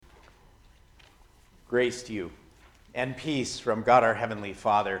Grace to you and peace from God our Heavenly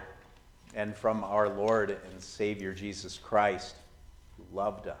Father and from our Lord and Savior Jesus Christ, who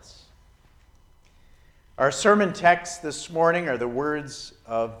loved us. Our sermon text this morning are the words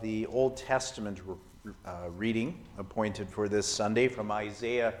of the Old Testament reading appointed for this Sunday from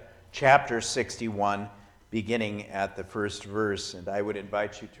Isaiah chapter 61, beginning at the first verse. And I would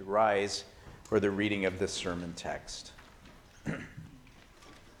invite you to rise for the reading of this sermon text.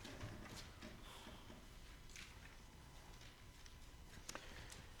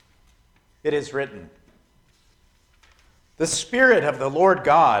 It is written, "The Spirit of the Lord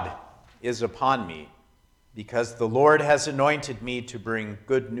God is upon me, because the Lord has anointed me to bring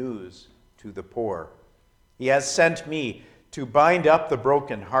good news to the poor. He has sent me to bind up the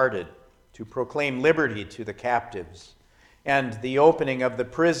brokenhearted, to proclaim liberty to the captives, and the opening of the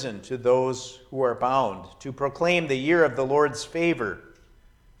prison to those who are bound, to proclaim the year of the Lord's favor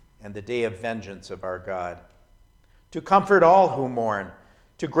and the day of vengeance of our God, to comfort all who mourn,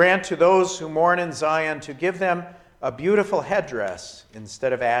 to grant to those who mourn in Zion, to give them a beautiful headdress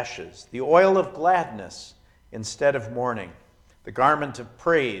instead of ashes, the oil of gladness instead of mourning, the garment of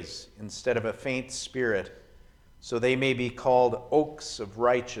praise instead of a faint spirit, so they may be called oaks of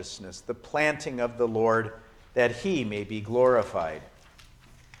righteousness, the planting of the Lord, that he may be glorified.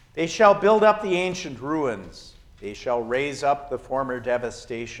 They shall build up the ancient ruins. They shall raise up the former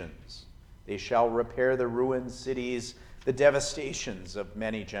devastations. They shall repair the ruined cities, the devastations of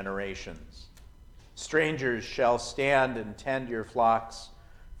many generations. Strangers shall stand and tend your flocks.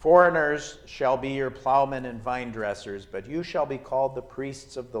 Foreigners shall be your plowmen and vine dressers, but you shall be called the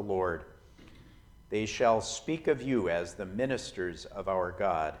priests of the Lord. They shall speak of you as the ministers of our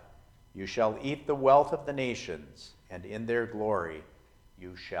God. You shall eat the wealth of the nations, and in their glory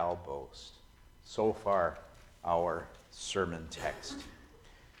you shall boast." So far, our sermon text.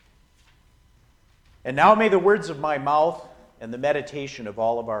 And now may the words of my mouth and the meditation of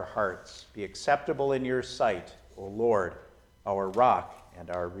all of our hearts be acceptable in your sight, O Lord, our rock and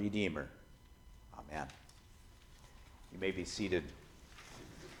our Redeemer. Amen. You may be seated.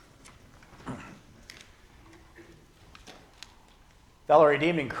 Fellow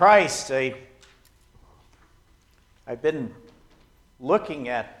redeemed in Christ, I've been looking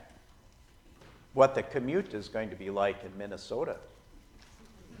at what the commute is going to be like in Minnesota.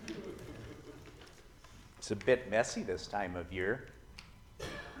 It's a bit messy this time of year.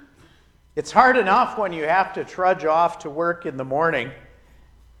 It's hard enough when you have to trudge off to work in the morning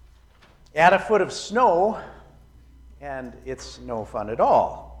at a foot of snow, and it's no fun at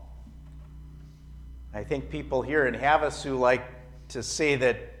all. I think people here in Havasu like to say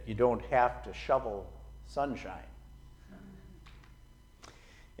that you don't have to shovel sunshine.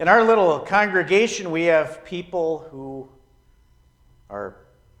 In our little congregation, we have people who are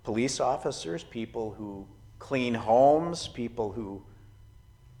police officers, people who clean homes, people who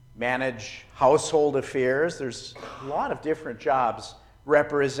manage household affairs. There's a lot of different jobs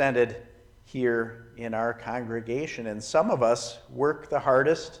represented here in our congregation, and some of us work the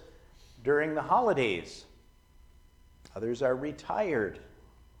hardest during the holidays. Others are retired.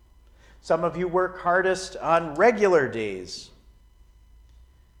 Some of you work hardest on regular days.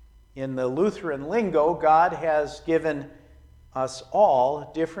 In the Lutheran lingo, God has given us all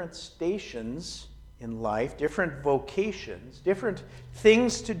different stations in life, different vocations, different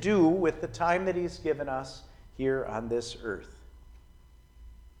things to do with the time that he's given us here on this earth.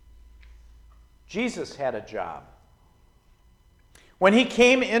 Jesus had a job. When he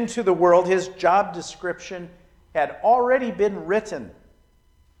came into the world, his job description had already been written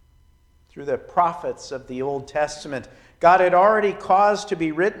through the prophets of the Old Testament. God had already caused to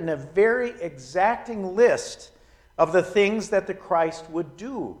be written a very exacting list of the things that the Christ would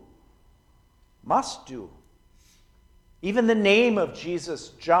do, must do. Even the name of Jesus'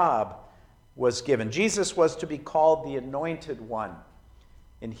 job was given. Jesus was to be called the Anointed One.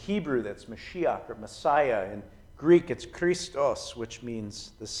 In Hebrew, that's Mashiach or Messiah. In Greek, it's Christos, which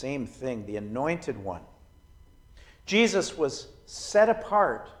means the same thing, the Anointed One. Jesus was set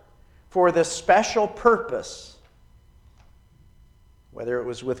apart for the special purpose, whether it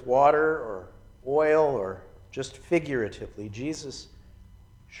was with water or oil or just figuratively. Jesus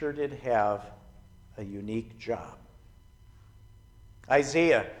sure did have a unique job.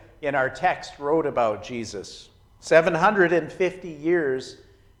 Isaiah, in our text, wrote about Jesus 750 years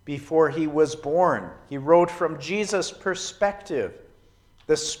before he was born. He wrote from Jesus' perspective,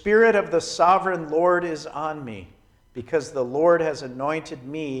 "The Spirit of the sovereign Lord is on me, because the Lord has anointed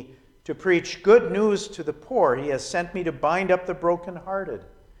me to preach good news to the poor. He has sent me to bind up the brokenhearted,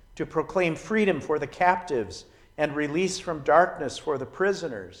 to proclaim freedom for the captives and release from darkness for the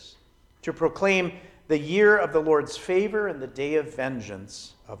prisoners, to proclaim the year of the Lord's favor and the day of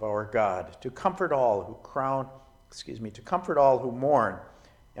vengeance of our God, to comfort all who mourn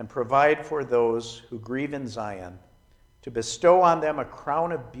and provide for those who grieve in Zion, to bestow on them a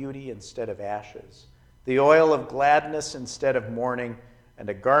crown of beauty instead of ashes, the oil of gladness instead of mourning, and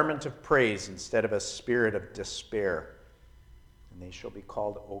a garment of praise instead of a spirit of despair. And they shall be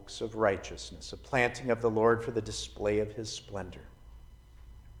called oaks of righteousness, a planting of the Lord for the display of his splendor.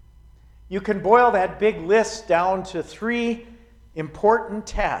 You can boil that big list down to 3 important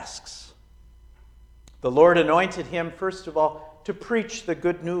tasks. The Lord anointed him, first of all, to preach the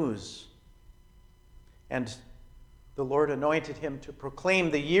good news. And the Lord anointed him to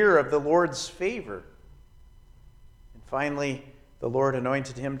proclaim the year of the Lord's favor. And finally, the Lord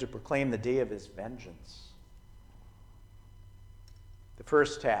anointed him to proclaim the day of his vengeance. The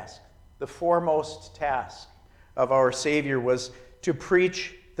first task, the foremost task of our Savior was to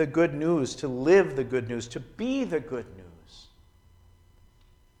preach the good news, to live the good news, to be the good news.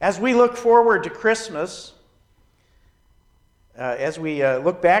 As we look forward to Christmas, as we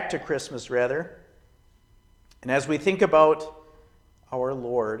look back to Christmas, rather, and as we think about our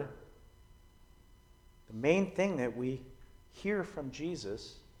Lord, the main thing that we hear from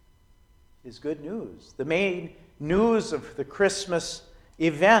Jesus is good news. The main news of the Christmas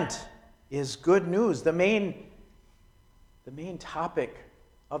event is good news. The main topic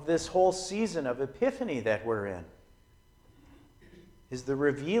of this whole season of Epiphany that we're in is the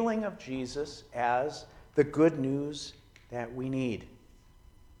revealing of Jesus as the good news that we need.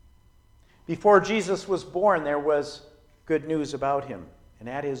 Before Jesus was born, there was good news about him. And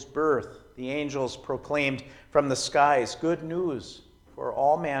at his birth, the angels proclaimed from the skies good news for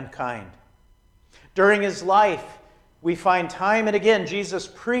all mankind. During his life, we find time and again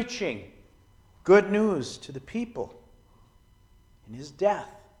Jesus preaching good news to the people. In his death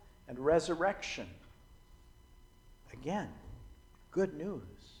and resurrection, again, good news.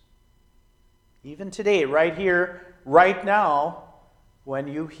 Even today, right here, right now, when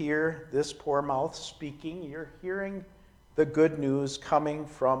you hear this poor mouth speaking, you're hearing the good news coming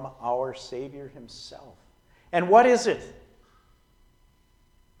from our Savior himself. And what is it?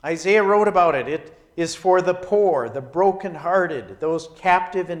 Isaiah wrote about it. It is for the poor, the brokenhearted, those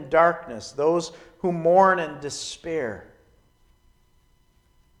captive in darkness, those who mourn and despair.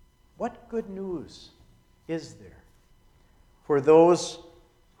 What good news is there for those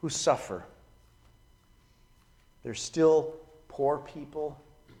who suffer? There's still poor people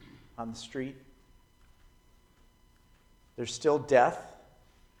on the street. There's still death.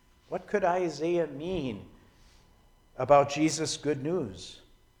 What could Isaiah mean about Jesus' good news?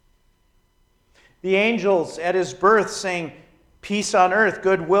 The angels at his birth saying, peace on earth,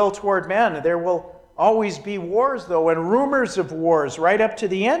 goodwill toward men. There will always be wars, though, and rumors of wars right up to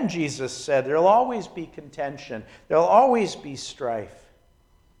the end, Jesus said. There'll always be contention. There'll always be strife.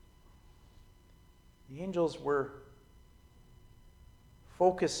 The angels were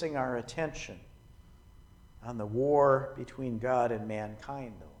focusing our attention on the war between God and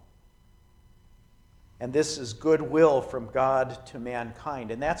mankind, though. And this is goodwill from God to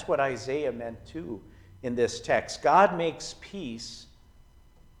mankind. And that's what Isaiah meant too in this text. God makes peace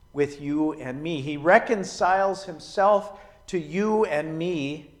with you and me. He reconciles himself to you and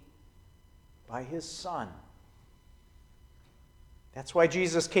me by his Son. That's why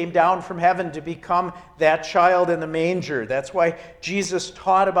Jesus came down from heaven to become that child in the manger. That's why Jesus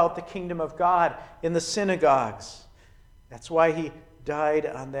taught about the kingdom of God in the synagogues. That's why he died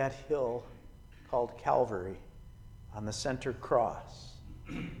on that hill called Calvary, on the center cross,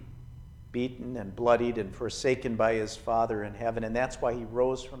 beaten and bloodied and forsaken by his Father in heaven. And that's why he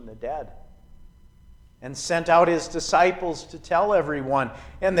rose from the dead and sent out his disciples to tell everyone.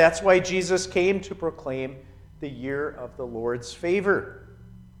 And that's why Jesus came to proclaim the year of the Lord's favor.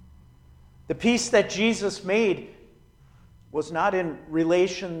 The peace that Jesus made was not in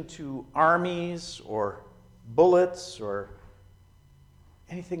relation to armies or bullets or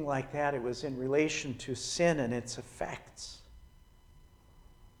anything like that. It was in relation to sin and its effects.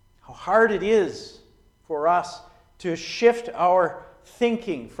 How hard it is for us to shift our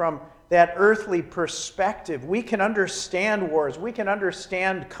thinking from that earthly perspective. We can understand wars. We can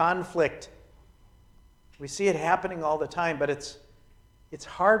understand conflict. We see it happening all the time, but it's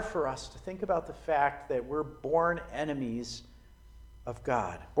hard for us to think about the fact that we're born enemies of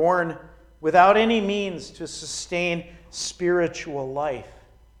God, born without any means to sustain spiritual life.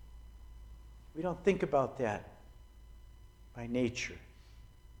 We don't think about that by nature.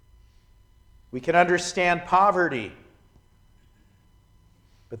 We can understand poverty,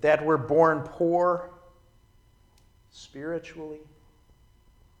 but that we're born poor spiritually,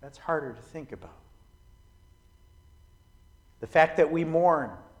 that's harder to think about. The fact that we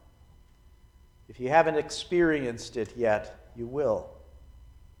mourn. If you haven't experienced it yet, you will.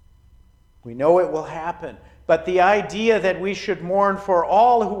 We know it will happen. But the idea that we should mourn for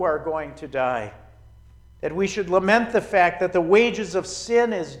all who are going to die, that we should lament the fact that the wages of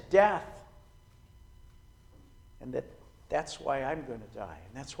sin is death, and that's why I'm going to die,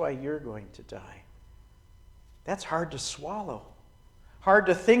 and that's why you're going to die. That's hard to swallow, hard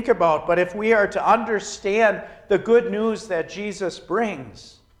to think about, but if we are to understand the good news that Jesus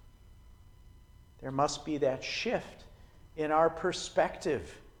brings, there must be that shift in our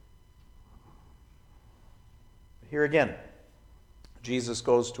perspective. Here again, Jesus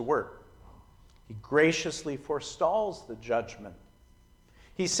goes to work. He graciously forestalls the judgment.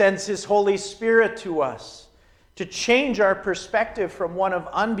 He sends His Holy Spirit to us to change our perspective from one of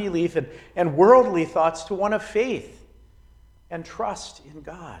unbelief and worldly thoughts to one of faith and trust in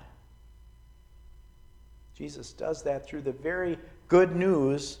God. Jesus does that through the very good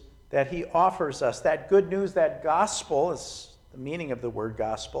news that He offers us. That good news, that gospel, is the meaning of the word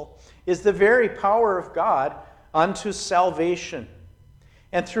gospel, is the very power of God unto salvation.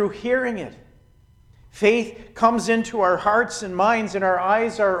 And through hearing it, faith comes into our hearts and minds, and our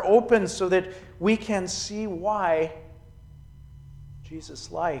eyes are open so that we can see why Jesus'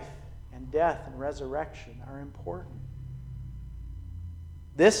 life and death and resurrection are important.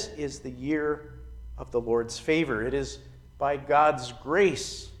 This is the year of the Lord's favor. It is by God's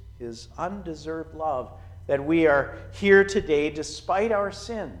grace, His undeserved love, that we are here today despite our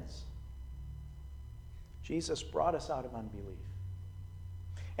sins. Jesus brought us out of unbelief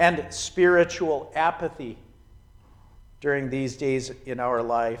and spiritual apathy during these days in our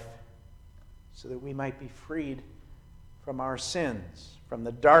life so that we might be freed from our sins, from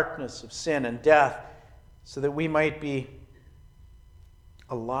the darkness of sin and death, so that we might be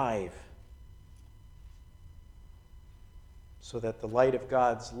alive, so that the light of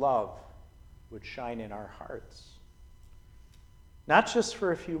God's love would shine in our hearts. Not just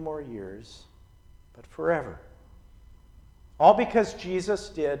for a few more years, but forever. All because Jesus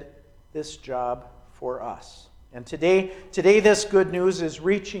did this job for us. And today this good news is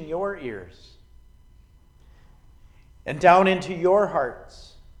reaching your ears and down into your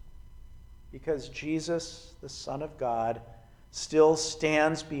hearts, because Jesus, the Son of God, still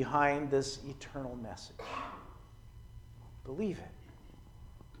stands behind this eternal message. Believe it.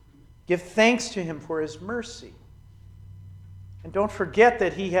 Give thanks to Him for His mercy. And don't forget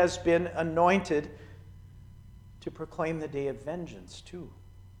that He has been anointed to proclaim the day of vengeance too.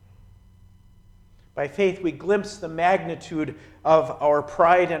 By faith, we glimpse the magnitude of our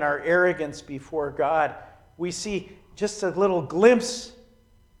pride and our arrogance before God. We see just a little glimpse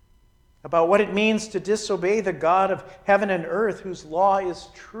about what it means to disobey the God of heaven and earth, whose law is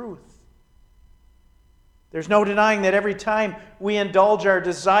truth. There's no denying that every time we indulge our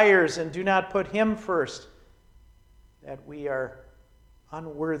desires and do not put Him first, that we are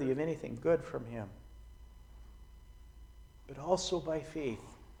unworthy of anything good from Him. But also by faith,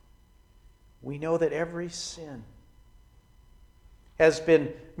 we know that every sin has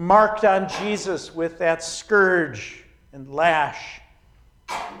been marked on Jesus with that scourge and lash,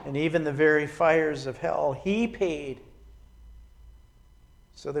 and even the very fires of hell. He paid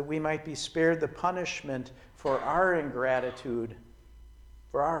so that we might be spared the punishment for our ingratitude,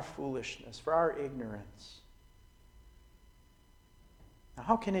 for our foolishness, for our ignorance. Now,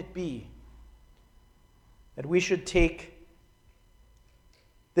 how can it be that we should take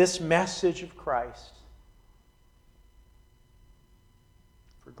this message of Christ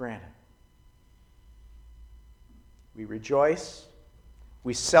for granted? We rejoice,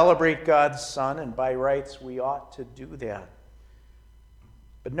 we celebrate God's Son, and by rights we ought to do that.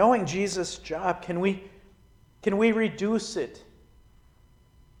 But knowing Jesus' job, can we reduce it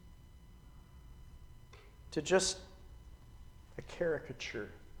to just a caricature,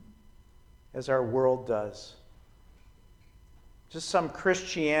 as our world does? Just some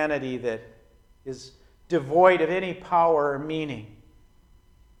Christianity that is devoid of any power or meaning?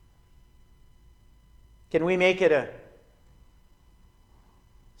 Can we make it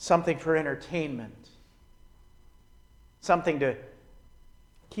something for entertainment? Something to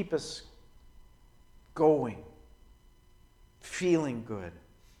keep us going, feeling good?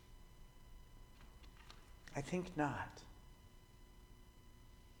 I think not.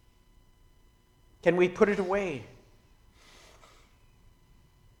 Can we put it away?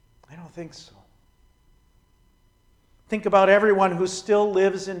 I don't think so. Think about everyone who still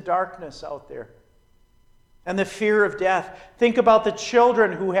lives in darkness out there and the fear of death. Think about the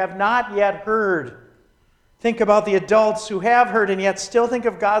children who have not yet heard. Think about the adults who have heard and yet still think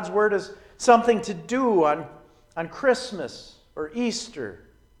of God's word as something to do on on Christmas or Easter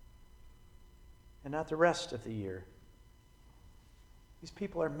and not the rest of the year. These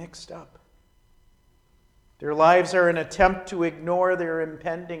people are mixed up. Their lives are an attempt to ignore their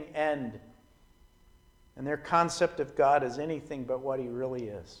impending end. And their concept of God is anything but what he really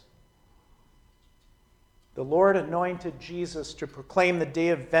is. The Lord anointed Jesus to proclaim the day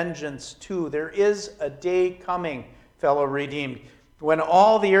of vengeance too. There is a day coming, fellow redeemed, when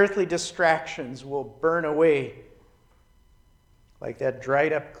all the earthly distractions will burn away like that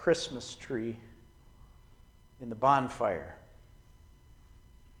dried up Christmas tree in the bonfire.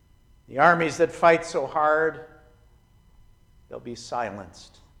 The armies that fight so hard, they'll be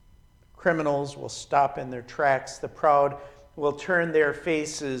silenced. Criminals will stop in their tracks. The proud will turn their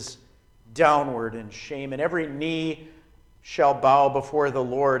faces downward in shame, and every knee shall bow before the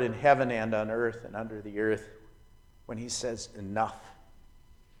Lord in heaven and on earth and under the earth when he says, enough.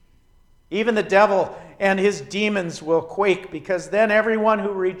 Even the devil and his demons will quake, because then everyone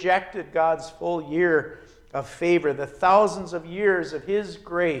who rejected God's full year of favor, the thousands of years of his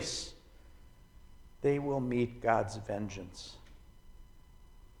grace, they will meet God's vengeance.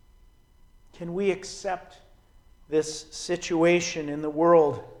 Can we accept this situation in the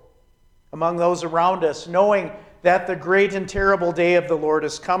world among those around us, knowing that the great and terrible day of the Lord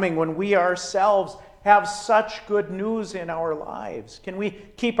is coming when we ourselves have such good news in our lives? Can we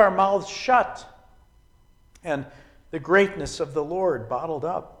keep our mouths shut and the greatness of the Lord bottled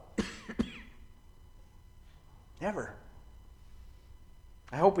up? Never.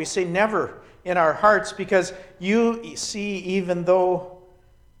 I hope we say never in our hearts, because you see, even though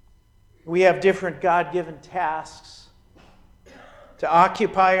we have different God-given tasks to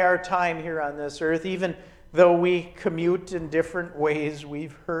occupy our time here on this earth, even though we commute in different ways,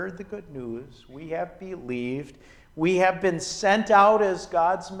 we've heard the good news, we have believed, we have been sent out as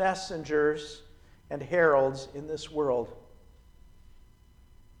God's messengers and heralds in this world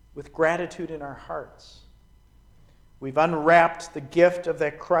with gratitude in our hearts. We've unwrapped the gift of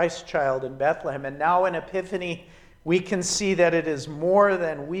that Christ child in Bethlehem, and now in Epiphany, we can see that it is more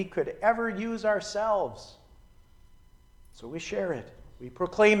than we could ever use ourselves. So we share it. We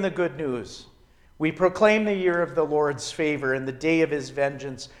proclaim the good news. We proclaim the year of the Lord's favor and the day of his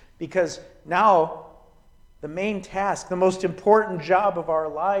vengeance, because now the main task, the most important job of our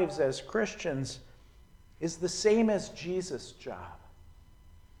lives as Christians is the same as Jesus' job: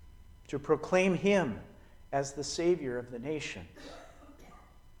 to proclaim him as the Savior of the nations.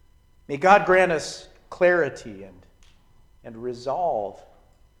 May God grant us clarity and resolve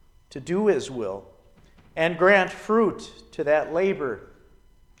to do his will, and grant fruit to that labor,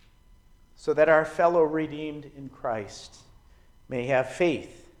 so that our fellow redeemed in Christ may have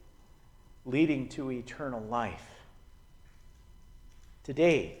faith leading to eternal life.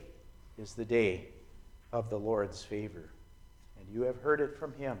 Today is the day of the Lord's favor, and you have heard it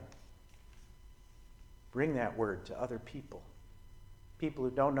from him. Bring that word to other people, people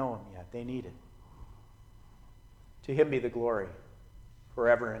who don't know him yet. They need it. To him be the glory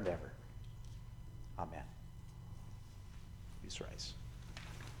forever and ever. Amen. Please rise.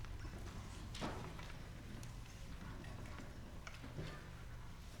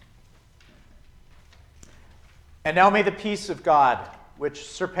 And now may the peace of God, which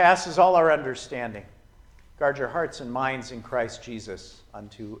surpasses all our understanding, guard your hearts and minds in Christ Jesus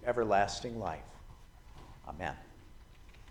unto everlasting life. Amen.